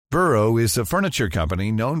Burrow is a furniture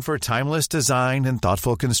company known for timeless design and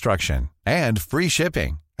thoughtful construction, and free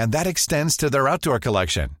shipping, and that extends to their outdoor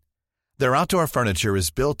collection. Their outdoor furniture is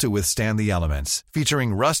built to withstand the elements,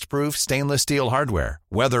 featuring rust-proof stainless steel hardware,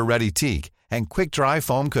 weather-ready teak, and quick-dry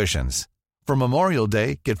foam cushions. For Memorial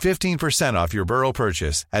Day, get 15% off your Burrow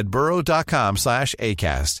purchase at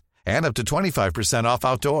burrow.com/ACAST and up to 25% off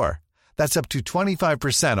outdoor. That's up to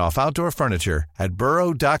 25% off outdoor furniture at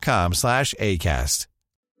burrow.com/ACAST.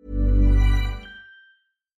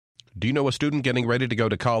 Do you know a student getting ready to go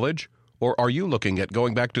to college? Or are you looking at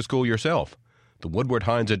going back to school yourself? The Woodward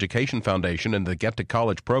Hines Education Foundation and the Get to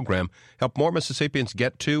College program help more Mississippians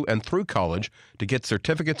get to and through college to get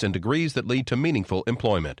certificates and degrees that lead to meaningful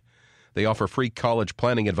employment. They offer free college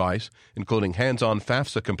planning advice, including hands-on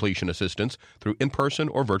FAFSA completion assistance through in-person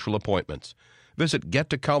or virtual appointments. Visit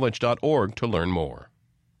gettocollege.org to learn more.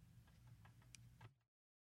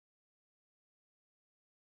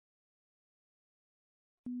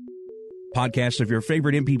 Podcasts of your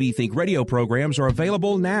favorite MPB Think radio programs are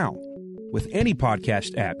available now. With any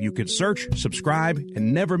podcast app, you can search, subscribe,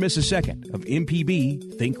 and never miss a second of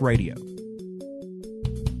MPB Think Radio.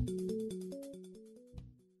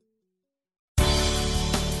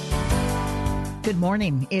 Good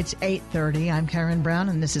morning. It's 8:30. I'm Karen Brown,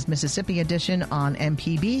 and this is Mississippi Edition on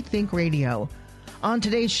MPB Think Radio. On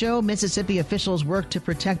today's show, Mississippi officials work to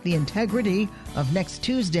protect the integrity of next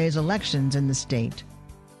Tuesday's elections in the state.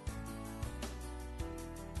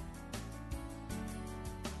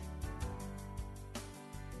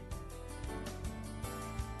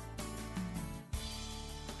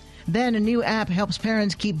 Then a new app helps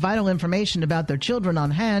parents keep vital information about their children on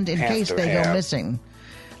hand in case they go missing.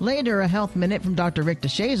 Later, a health minute from Dr. Rick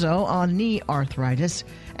DeShazo on knee arthritis.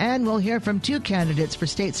 And we'll hear from two candidates for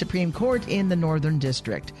state Supreme Court in the Northern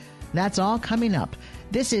District. That's all coming up.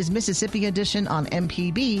 This is Mississippi Edition on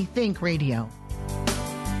MPB Think Radio.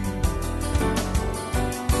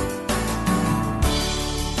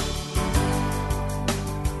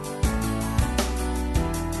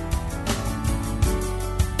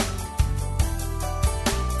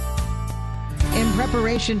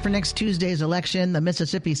 Preparation for next Tuesday's election, the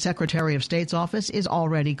Mississippi Secretary of State's office is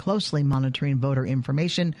already closely monitoring voter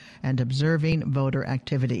information and observing voter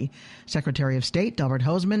activity. Secretary of State Delbert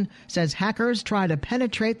Hosemann says hackers try to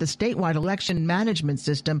penetrate the statewide election management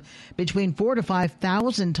system between 4,000 to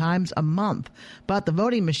 5,000 times a month, but the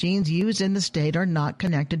voting machines used in the state are not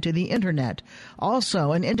connected to the internet.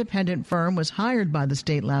 Also, an independent firm was hired by the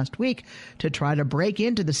state last week to try to break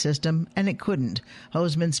into the system, and it couldn't.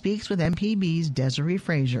 Hosemann speaks with MPB's Desiree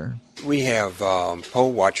Frazier. We have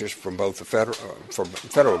poll watchers from both the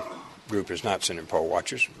federal group is not sending poll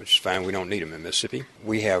watchers, which is fine. We don't need them in Mississippi.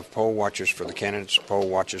 We have poll watchers for the candidates, poll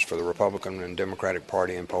watchers for the Republican and Democratic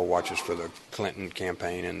Party, and poll watchers for the Clinton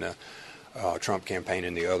campaign and the Trump campaign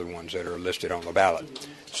and the other ones that are listed on the ballot.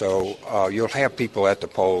 So you'll have people at the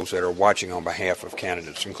polls that are watching on behalf of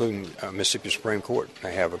candidates, including Mississippi Supreme Court.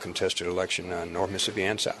 They have a contested election in North Mississippi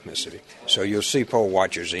and South Mississippi. So you'll see poll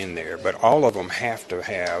watchers in there, but all of them have to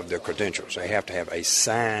have their credentials. They have to have a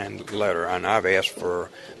signed letter, and I've asked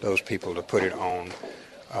for those people to put it on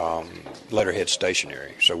letterhead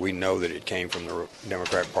stationery, so we know that it came from the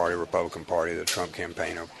Democratic Party, Republican Party, the Trump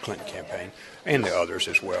campaign, or Clinton campaign, and the others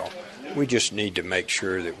as well. We just need to make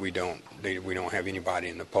sure that we don't have anybody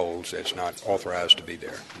in the polls that's not authorized to be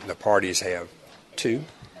there. The parties have two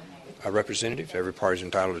representatives. Every party is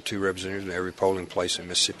entitled to two representatives in every polling place in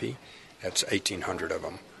Mississippi. That's 1,800 of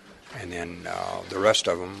them, and then the rest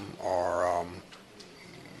of them are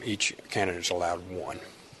each candidate is allowed one.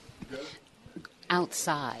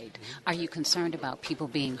 Outside, are you concerned about people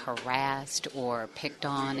being harassed or picked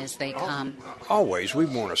on as they come? Always. We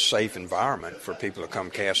want a safe environment for people to come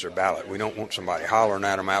cast their ballot. We don't want somebody hollering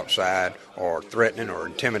at them outside or threatening or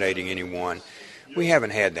intimidating anyone. We haven't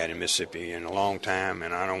had that in Mississippi in a long time,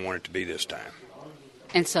 and I don't want it to be this time.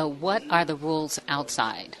 And so what are the rules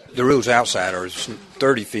outside? The rules outside are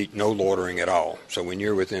 30 feet, no loitering at all. So when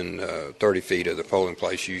you're within 30 feet of the polling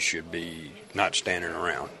place, you should be not standing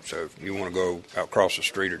around. So if you want to go across the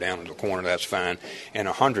street or down to the corner, that's fine. And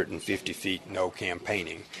 150 feet, no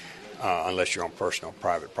campaigning, unless you're on personal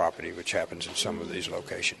private property, which happens in some of these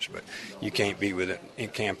locations. But you can't be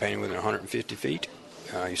campaigning within 150 feet.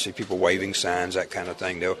 You see people waving signs, that kind of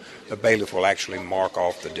thing. The bailiff will actually mark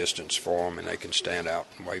off the distance for them, and they can stand out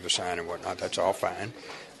and wave a sign and whatnot. That's all fine.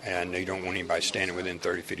 And you don't want anybody standing within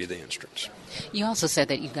 30 feet of the entrance. You also said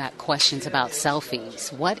that you got questions about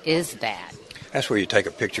selfies. What is that? That's where you take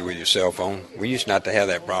a picture with your cell phone. We used not to have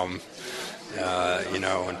that problem,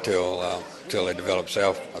 until they developed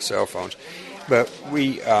cell phones. But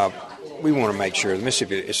we want to make sure,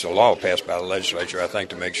 Mississippi, it's a law passed by the legislature, I think,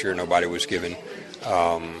 to make sure nobody was given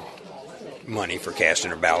money for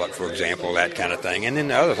casting a ballot, for example, that kind of thing. And then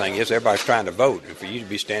the other thing is everybody's trying to vote. And for you to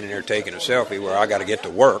be standing there taking a selfie where I got to get to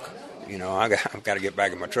work, I've got to get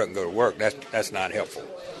back in my truck and go to work, that's not helpful.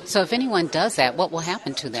 So if anyone does that, what will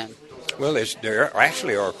happen to them? Well, there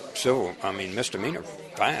actually are misdemeanor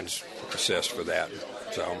fines assessed for that.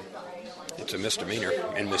 So it's a misdemeanor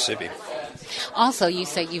in Mississippi. Also, you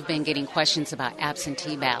say you've been getting questions about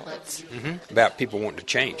absentee ballots. Mm-hmm. About people wanting to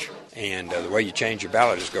change. And the way you change your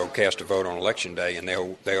ballot is go cast a vote on Election Day, and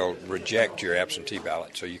they'll reject your absentee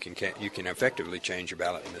ballot. So you can effectively change your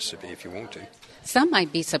ballot in Mississippi if you want to. Some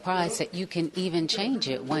might be surprised that you can even change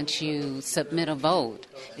it once you submit a vote.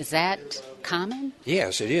 Is that common?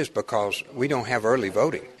 Yes, it is, because we don't have early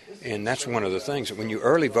voting. And that's one of the things, that when you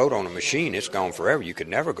early vote on a machine, it's gone forever. You could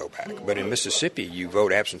never go back. But in Mississippi, you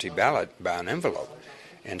vote absentee ballot by an envelope.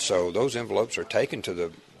 And so those envelopes are taken to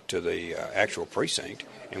the actual precinct.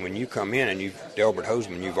 And when you come in and Delbert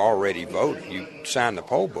Hosemann, you've already voted, you sign the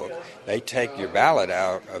poll book, they take your ballot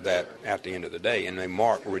out of that at the end of the day, and they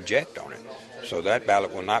mark reject on it. So that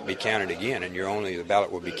ballot will not be counted again, and the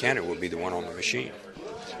ballot will be counted will be the one on the machine.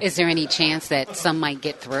 Is there any chance that some might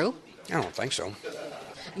get through? I don't think so.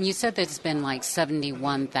 And you said there's been like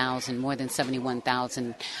more than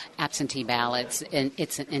 71,000 absentee ballots, and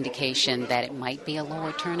it's an indication that it might be a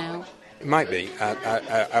lower turnout? It might be.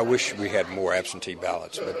 I wish we had more absentee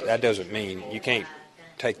ballots, but that doesn't mean you can't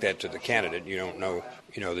take that to the candidate. You don't know.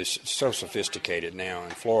 This is so sophisticated now.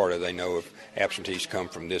 In Florida, they know if absentees come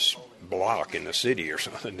from this block in the city or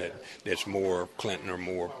something that's more Clinton or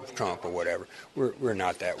more Trump or whatever. We're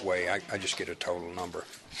not that way. I just get a total number.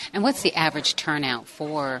 And what's the average turnout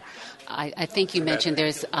for? I think you mentioned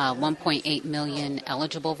there's 1.8 million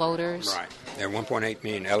eligible voters. Right. There are 1.8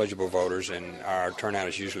 million eligible voters, and our turnout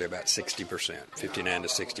is usually about 60%, 59 to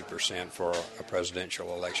 60% for a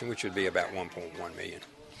presidential election, which would be about 1.1 million.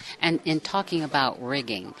 And in talking about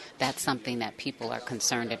rigging, that's something that people are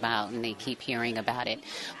concerned about, and they keep hearing about it.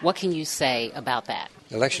 What can you say about that?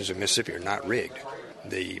 Elections in Mississippi are not rigged.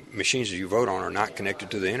 The machines that you vote on are not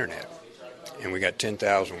connected to the Internet. And we got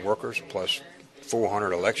 10,000 workers plus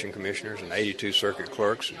 400 election commissioners and 82 circuit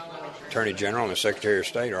clerks. And Attorney General and the Secretary of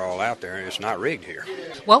State are all out there, and it's not rigged here.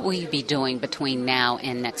 What will you be doing between now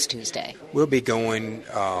and next Tuesday? We'll be going,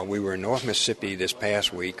 we were in North Mississippi this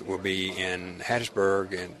past week. We'll be in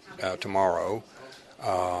Hattiesburg tomorrow.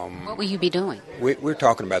 What will you be doing? We're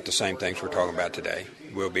talking about the same things we're talking about today.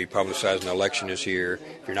 We'll be publicizing the election is here.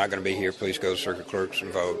 If you're not going to be here, please go to circuit clerks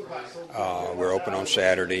and vote. We're open on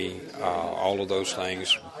Saturday. All of those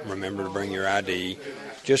things. Remember to bring your ID.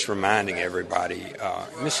 Just reminding everybody,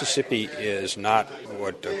 Mississippi is not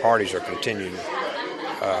what the parties are continuing,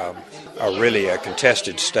 are really a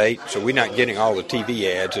contested state. So we're not getting all the TV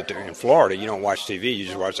ads in Florida. You don't watch TV, you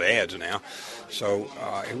just watch the ads now. So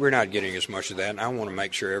we're not getting as much of that. And I want to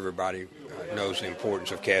make sure everybody knows the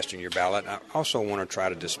importance of casting your ballot. I also want to try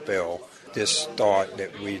to dispel this thought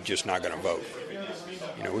that we're just not going to vote.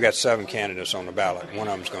 We got 7 candidates on the ballot. One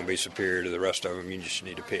of them's going to be superior to the rest of them. You just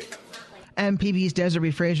need to pick. MPB's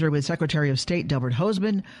Desiree Frazier with Secretary of State Delbert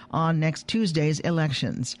Hosemann on next Tuesday's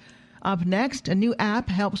elections. Up next, a new app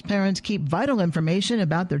helps parents keep vital information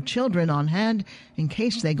about their children on hand in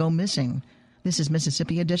case they go missing. This is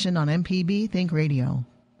Mississippi Edition on MPB Think Radio.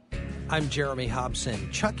 I'm Jeremy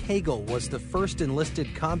Hobson. Chuck Hagel was the first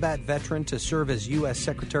enlisted combat veteran to serve as U.S.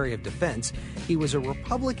 Secretary of Defense. He was a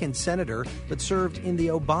Republican senator but served in the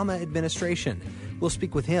Obama administration. We'll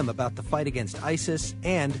speak with him about the fight against ISIS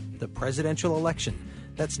and the presidential election.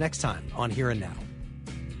 That's next time on Here and Now.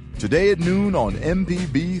 Today at noon on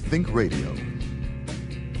MPB Think Radio.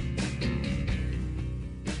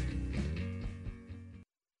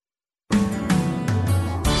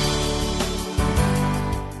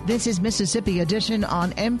 This is Mississippi Edition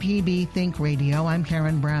on MPB Think Radio. I'm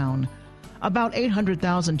Karen Brown. About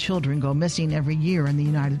 800,000 children go missing every year in the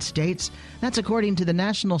United States. That's according to the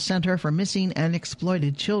National Center for Missing and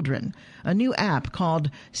Exploited Children. A new app called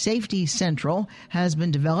Safety Central has been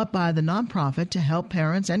developed by the nonprofit to help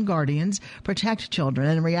parents and guardians protect children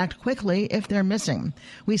and react quickly if they're missing.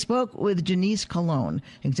 We spoke with Janice Colon,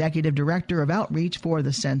 Executive Director of Outreach for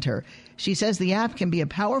the center. She says the app can be a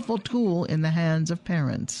powerful tool in the hands of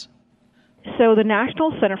parents. So the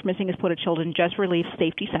National Center for Missing and Exploited Children just released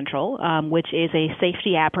Safety Central, which is a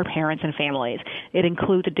safety app for parents and families. It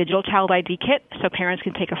includes a digital child ID kit, so parents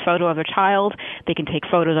can take a photo of their child. They can take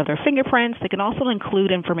photos of their fingerprints. They can also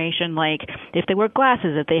include information like if they wear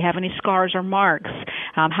glasses, if they have any scars or marks,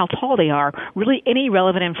 how tall they are, really any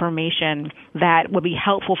relevant information that would be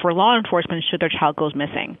helpful for law enforcement should their child goes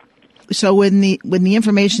missing. So when the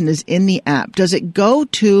information is in the app, does it go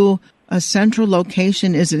to a central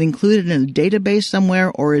location? Is it included in a database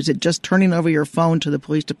somewhere, or is it just turning over your phone to the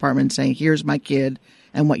police department saying, here's my kid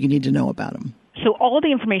and what you need to know about him? So all of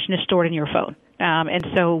the information is stored in your phone. And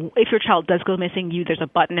so if your child does go missing, there's a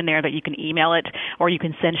button in there that you can email it or you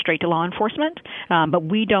can send straight to law enforcement. But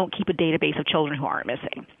we don't keep a database of children who aren't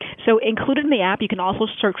missing. So included in the app, you can also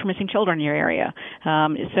search for missing children in your area.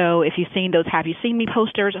 So if you've seen those Have You Seen Me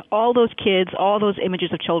posters, all those kids, all those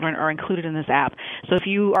images of children are included in this app. So if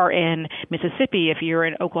you are in Mississippi, if you're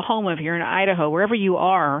in Oklahoma, if you're in Idaho, wherever you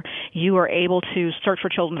are able to search for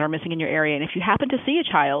children that are missing in your area. And if you happen to see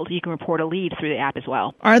a child, you can report a lead through the app as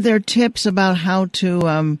well. Are there tips about how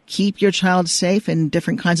to keep your child safe in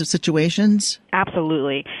different kinds of situations?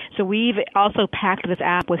 Absolutely. So we've also packed this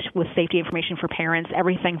app with safety information for parents,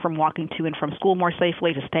 everything from walking to and from school more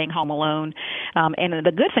safely to staying home alone. And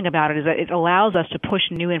the good thing about it is that it allows us to push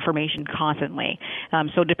new information constantly.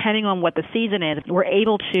 So depending on what the season is, we're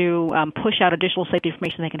able to push out additional safety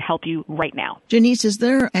information that can help you right now. Janice, is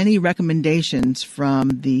there any recommendations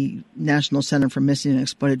from the National Center for Missing and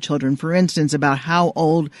Exploited Children, for instance, about how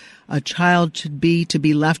old a child should be to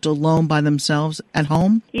be left alone by themselves at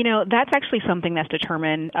home? That's actually something that's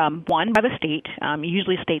determined, one, by the state.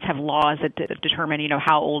 Usually states have laws that determine,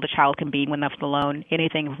 how old a child can be when left alone.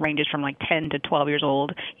 Anything ranges from like 10 to 12 years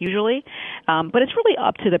old, usually. But it's really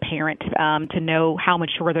up to the parent to know how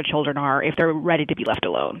mature their children are if they're ready to be left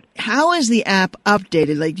alone. How is the app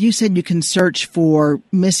updated? Like you said, you can search for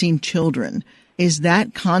missing children. Is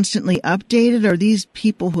that constantly updated? Are these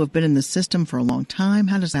people who have been in the system for a long time?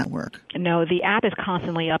 How does that work? No, the app is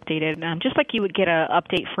constantly updated, just like you would get an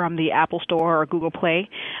update from the Apple Store or Google Play.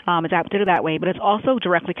 It's updated that way, but it's also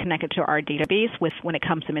directly connected to our database when it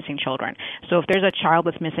comes to missing children. So if there's a child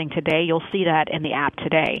that's missing today, you'll see that in the app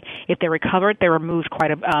today. If they're recovered, they're removed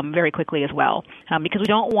very quickly as well, because we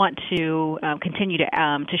don't want to continue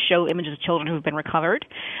to show images of children who have been recovered,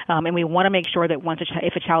 and we want to make sure that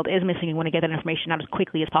if a child is missing, we want to get that information out as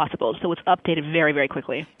quickly as possible. So it's updated very, very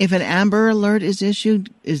quickly. If an Amber Alert is issued,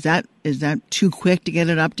 is that too quick to get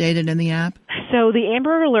it updated in the app? So the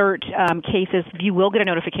Amber Alert cases, you will get a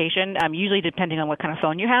notification, usually depending on what kind of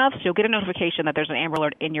phone you have. So you'll get a notification that there's an Amber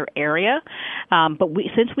Alert in your area. But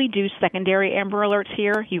since we do secondary Amber Alerts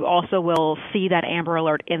here, you also will see that Amber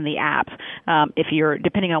Alert in the app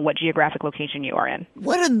depending on what geographic location you are in.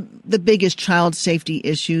 What are the biggest child safety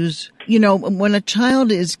issues? When a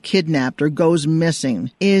child is kidnapped or goes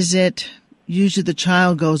missing, is it usually the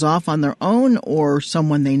child goes off on their own, or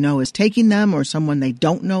someone they know is taking them, or someone they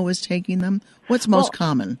don't know is taking them? What's most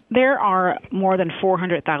common? There are more than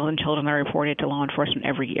 400,000 children that are reported to law enforcement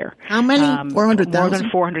every year. How many? 400,000? More than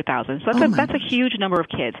 400,000. So that's a huge number of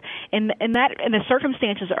kids. And the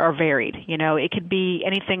circumstances are varied. It could be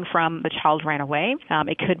anything from the child ran away.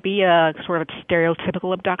 It could be a sort of a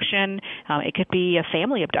stereotypical abduction. It could be a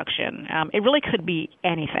family abduction. It really could be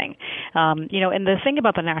anything. And the thing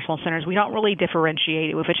about the National Centers, we don't really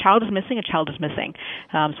differentiate. If a child is missing, a child is missing.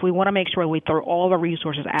 So we want to make sure we throw all the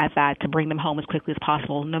resources at that to bring them home as quickly as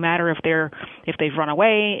possible, no matter if they've run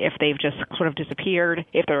away, if they've just sort of disappeared,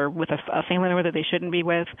 if they're with a family member that they shouldn't be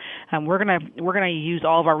with. We're gonna use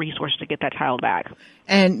all of our resources to get that child back.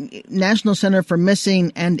 And National Center for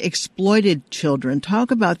Missing and Exploited Children,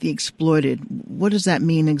 talk about the exploited. What does that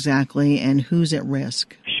mean exactly, and who's at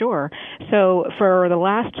risk? Sure. So for the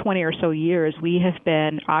last 20 or so years, we have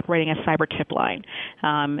been operating a cyber tip line,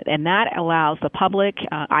 and that allows the public,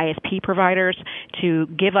 ISP providers, to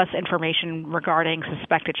give us information regarding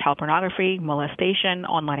suspected child pornography, molestation,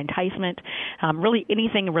 online enticement, really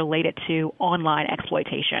anything related to online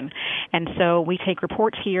exploitation. And so we take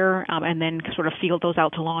reports here and then sort of field those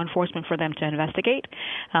out to law enforcement for them to investigate.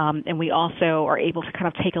 And we also are able to kind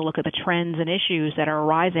of take a look at the trends and issues that are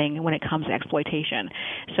arising when it comes to exploitation.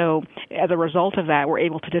 So as a result of that, we're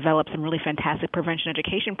able to develop some really fantastic prevention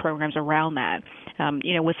education programs around that.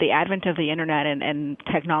 With the advent of the internet and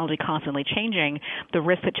technology constantly changing, the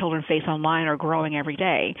risks that children face online are growing every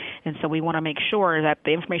day. And so we want to make sure that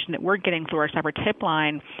the information that we're getting through our cyber tip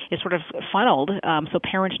line is sort of funneled so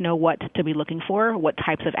parents know what to be looking for, what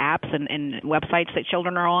types of apps and websites that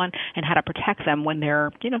children are on, and how to protect them when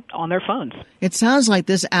they're on their phones. It sounds like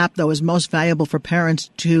this app, though, is most valuable for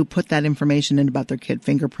parents to put that information in about their kid,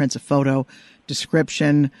 fingerprints, a photo,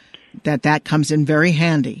 description, that comes in very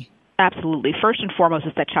handy. Absolutely. First and foremost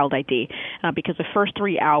is that child ID, because the first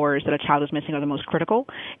 3 hours that a child is missing are the most critical.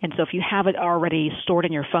 And so if you have it already stored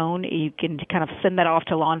in your phone, you can kind of send that off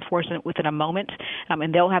to law enforcement within a moment,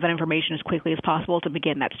 and they'll have that information as quickly as possible to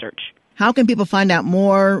begin that search. How can people find out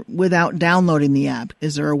more without downloading the app?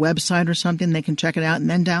 Is there a website or something they can check it out and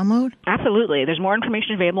then download? Absolutely. There's more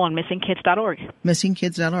information available on missingkids.org.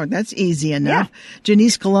 Missingkids.org. That's easy enough. Yeah.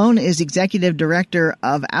 Janice Colon is Executive Director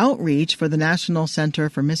of Outreach for the National Center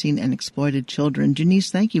for Missing and Exploited Children.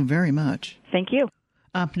 Janice, thank you very much. Thank you.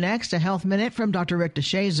 Up next, a health minute from Dr. Rick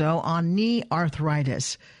DeShazo on knee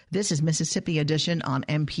arthritis. This is Mississippi Edition on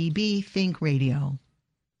MPB Think Radio.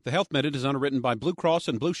 The Health Minute is underwritten by Blue Cross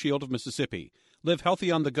and Blue Shield of Mississippi. Live healthy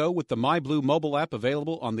on the go with the MyBlue mobile app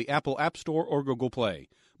available on the Apple App Store or Google Play.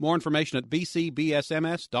 More information at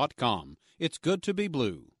bcbsms.com. It's good to be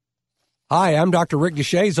blue. Hi, I'm Dr. Rick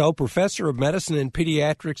DeShazo, Professor of Medicine and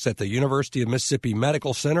Pediatrics at the University of Mississippi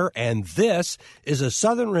Medical Center, and this is a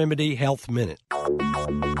Southern Remedy Health Minute.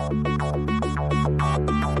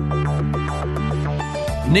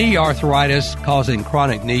 Knee arthritis causing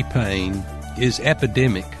chronic knee pain is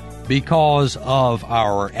epidemic because of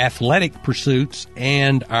our athletic pursuits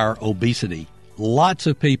and our obesity. Lots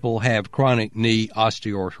of people have chronic knee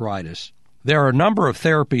osteoarthritis. There are a number of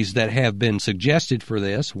therapies that have been suggested for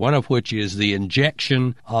this, one of which is the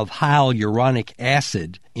injection of hyaluronic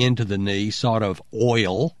acid into the knee, sort of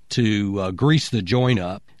oil, to grease the joint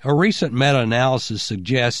up. A recent meta-analysis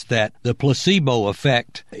suggests that the placebo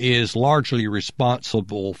effect is largely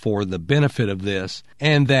responsible for the benefit of this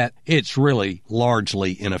and that it's really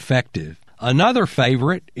largely ineffective. Another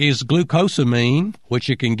favorite is glucosamine, which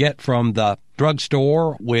you can get from the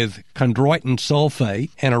drugstore with chondroitin sulfate,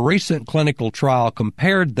 and a recent clinical trial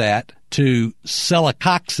compared that to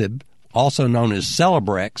celecoxib, also known as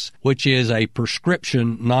Celebrex, which is a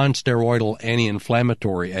prescription nonsteroidal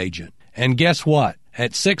anti-inflammatory agent. And guess what?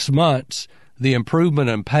 At 6 months, the improvement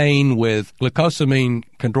in pain with glucosamine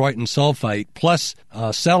chondroitin sulfate plus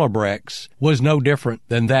Celebrex was no different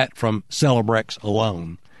than that from Celebrex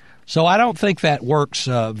alone. So I don't think that works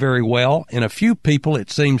very well. In a few people, it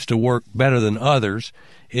seems to work better than others.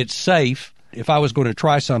 It's safe. If I was going to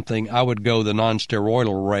try something, I would go the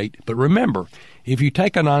nonsteroidal rate. But remember, if you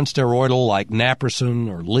take a nonsteroidal like Naproxen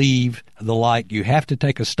or Leve, the like, you have to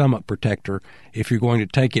take a stomach protector if you're going to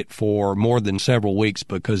take it for more than several weeks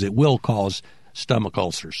because it will cause stomach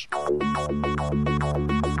ulcers.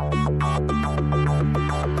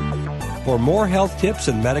 For more health tips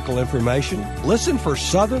and medical information, listen for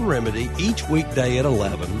Southern Remedy each weekday at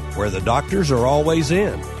 11, where the doctors are always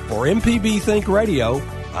in. For MPB Think Radio,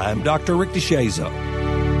 I'm Dr. Rick DeShazo.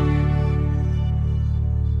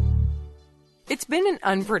 It's been an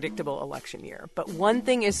unpredictable election year, but one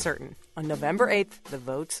thing is certain. On November 8th, the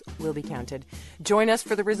votes will be counted. Join us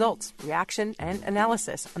for the results, reaction, and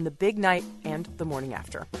analysis on the big night and the morning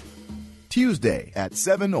after. Tuesday at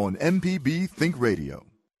 7 on MPB Think Radio.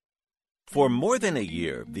 For more than a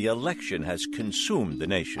year, the election has consumed the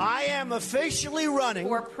nation. I am officially running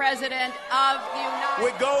for President of the United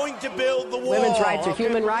States. We're going to build the wall. Women's rights are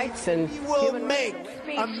human rights, and we will make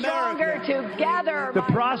America stronger together. The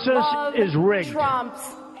process is rigged. Trump's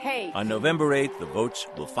hate. On November 8th, the votes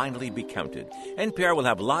will finally be counted. NPR will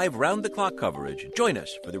have live round-the-clock coverage. Join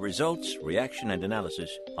us for the results, reaction, and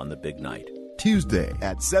analysis on the big night. Tuesday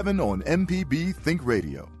at 7 on MPB Think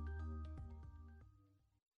Radio.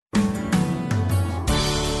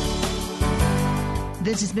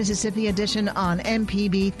 This is Mississippi Edition on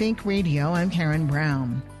MPB Think Radio. I'm Karen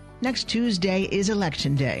Brown. Next Tuesday is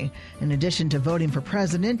Election Day. In addition to voting for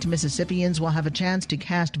president, Mississippians will have a chance to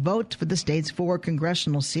cast votes for the state's 4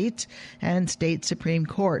 congressional seats and state Supreme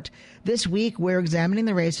Court. This week, we're examining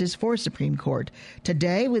the races for Supreme Court.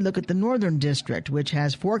 Today, we look at the Northern District, which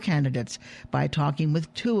has 4 candidates, by talking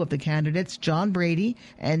with 2 of the candidates, John Brady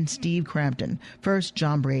and Steve Crampton. First,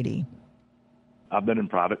 John Brady. I've been in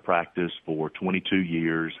private practice for 22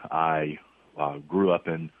 years. I grew up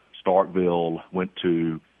in Starkville, went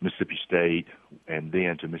to Mississippi State, and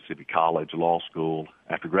then to Mississippi College Law School.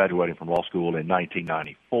 After graduating from law school in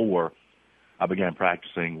 1994, I began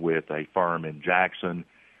practicing with a firm in Jackson.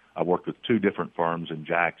 I worked with 2 different firms in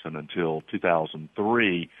Jackson until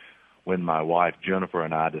 2003, when my wife Jennifer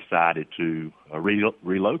and I decided to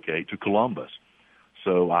relocate to Columbus.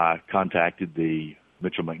 So I contacted the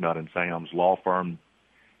Mitchell McNutt and Sams law firm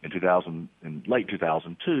in late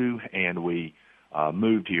 2002, and we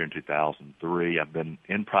moved here in 2003. I've been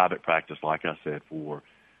in private practice, like I said, for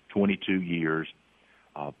 22 years.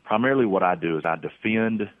 Primarily what I do is I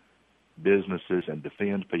defend businesses and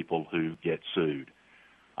defend people who get sued.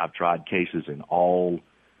 I've tried cases in all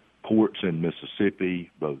courts in Mississippi,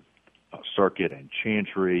 both circuit and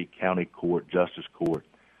chancery, county court, justice court.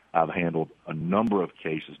 I've handled a number of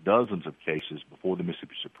cases, dozens of cases, before the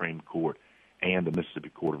Mississippi Supreme Court and the Mississippi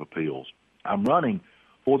Court of Appeals. I'm running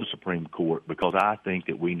for the Supreme Court because I think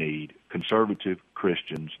that we need conservative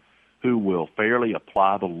Christians who will fairly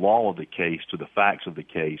apply the law of the case to the facts of the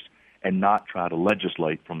case and not try to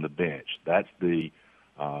legislate from the bench. That's the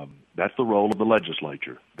role of the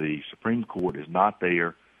legislature. The Supreme Court is not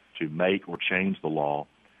there to make or change the law.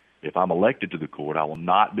 If I'm elected to the court, I will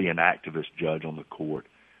not be an activist judge on the court,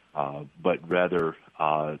 but rather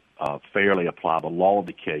fairly apply the law of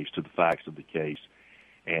the case to the facts of the case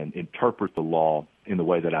and interpret the law in the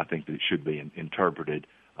way that I think that it should be interpreted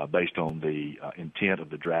based on the intent of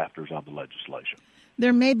the drafters of the legislation.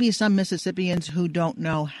 There may be some Mississippians who don't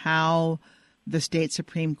know how the state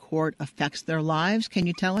Supreme Court affects their lives. Can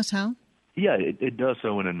you tell us how? Yeah, it does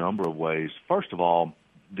so in a number of ways. First of all,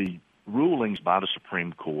 the rulings by the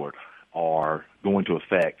Supreme Court are going to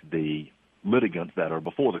affect the litigants that are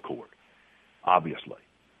before the court, obviously,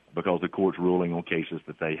 because the court's ruling on cases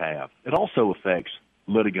that they have. It also affects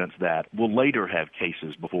litigants that will later have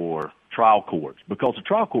cases before trial courts, because the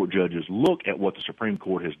trial court judges look at what the Supreme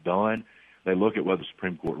Court has done. They look at whether the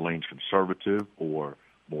Supreme Court leans conservative or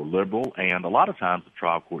more liberal, and a lot of times the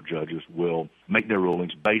trial court judges will make their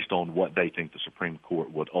rulings based on what they think the Supreme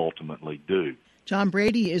Court would ultimately do. John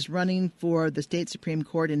Brady is running for the state Supreme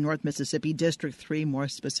Court in North Mississippi, District 3 more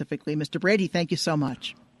specifically. Mr. Brady, thank you so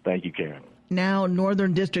much. Thank you, Karen. Now,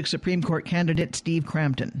 Northern District Supreme Court candidate Steve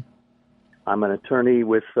Crampton. I'm an attorney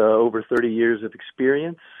with over 30 years of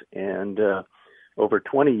experience and over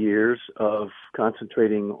 20 years of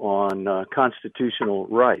concentrating on constitutional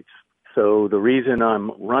rights. So the reason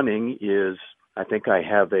I'm running is I think I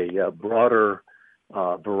have a broader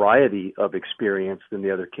variety of experience than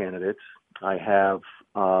the other candidates. I have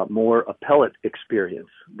more appellate experience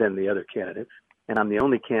than the other candidates, and I'm the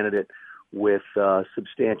only candidate with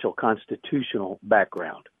substantial constitutional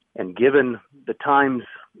background. And given the times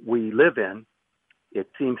we live in, it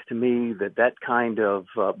seems to me that that kind of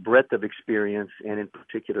breadth of experience, and in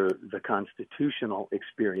particular the constitutional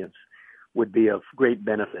experience, would be of great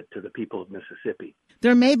benefit to the people of Mississippi.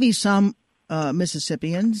 There may be some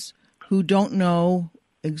Mississippians who don't know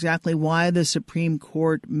exactly why the Supreme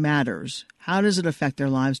Court matters. How does it affect their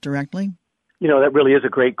lives directly? You know, that really is a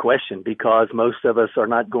great question, because most of us are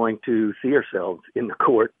not going to see ourselves in the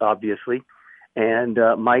court, obviously, and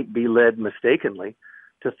might be led mistakenly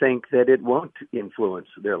to think that it won't influence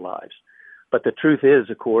their lives. But the truth is,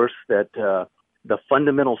 of course, that the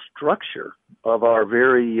fundamental structure of our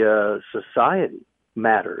very society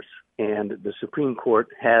matters, and the Supreme Court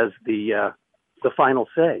has the final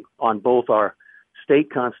say on both our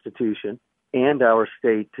state constitution and our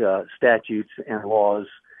state statutes and laws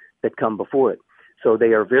that come before it. So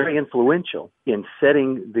they are very influential in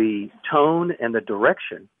setting the tone and the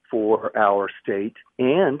direction for our state,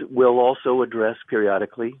 and will also address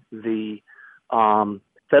periodically the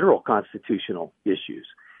federal constitutional issues.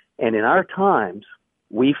 And in our times,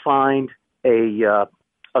 we find a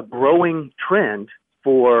growing trend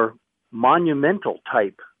for monumental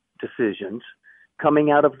type decisions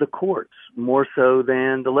coming out of the courts, more so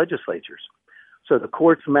than the legislatures. So the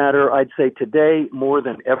courts matter, I'd say today, more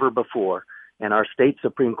than ever before, and our state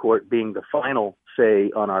Supreme Court being the final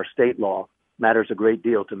say on our state law matters a great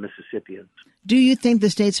deal to Mississippians. Do you think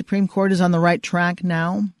the state Supreme Court is on the right track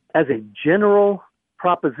now? As a general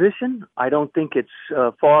proposition, I don't think it's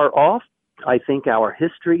far off. I think our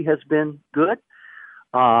history has been good.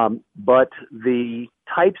 But the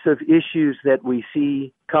types of issues that we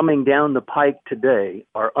see coming down the pike today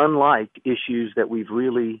are unlike issues that we've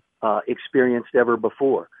really experienced ever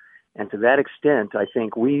before. And to that extent, I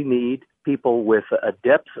think we need people with a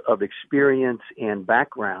depth of experience and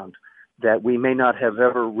background that we may not have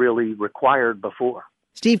ever really required before.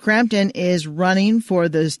 Steve Crampton is running for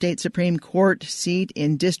the state Supreme Court seat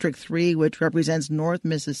in District 3, which represents North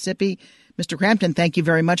Mississippi. Mr. Crampton, thank you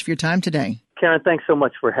very much for your time today. Karen, thanks so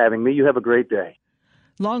much for having me. You have a great day.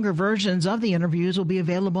 Longer versions of the interviews will be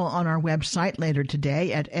available on our website later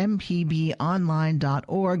today at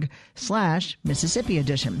mpbonline.org/Mississippi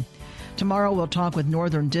Edition. Tomorrow we'll talk with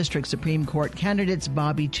Northern District Supreme Court candidates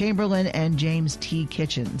Bobby Chamberlain and James T.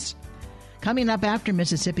 Kitchens. Coming up after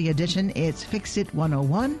Mississippi Edition, it's Fix It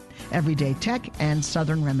 101, Everyday Tech, and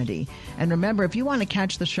Southern Remedy. And remember, if you want to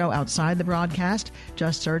catch the show outside the broadcast,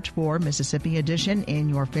 just search for Mississippi Edition in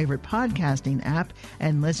your favorite podcasting app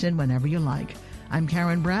and listen whenever you like. I'm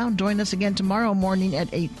Karen Brown. Join us again tomorrow morning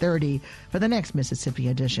at 8:30 for the next Mississippi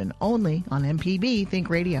Edition, only on MPB Think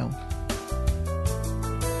Radio.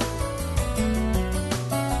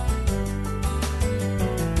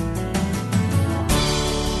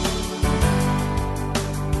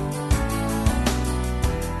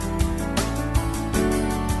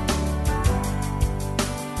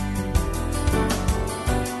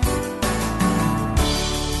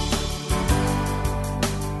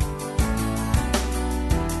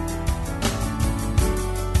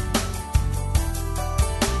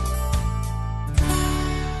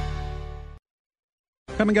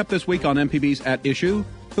 Coming up this week on MPB's At Issue,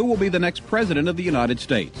 who will be the next president of the United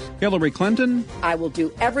States? Hillary Clinton? I will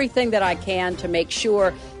do everything that I can to make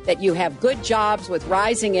sure that you have good jobs with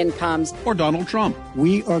rising incomes. Or Donald Trump?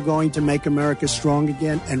 We are going to make America strong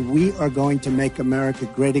again, and we are going to make America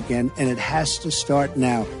great again, and it has to start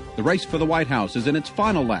now. The race for the White House is in its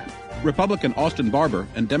final lap. Republican Austin Barber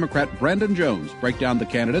and Democrat Brandon Jones break down the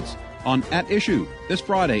candidates on At Issue this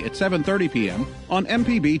Friday at 7:30 p.m. on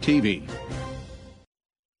MPB TV.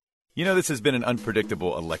 You know, this has been an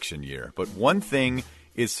unpredictable election year, but one thing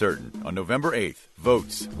is certain. On November 8th,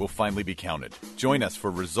 votes will finally be counted. Join us for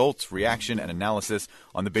results, reaction, and analysis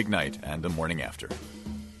on the big night and the morning after.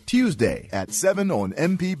 Tuesday at 7 on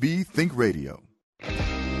MPB Think Radio.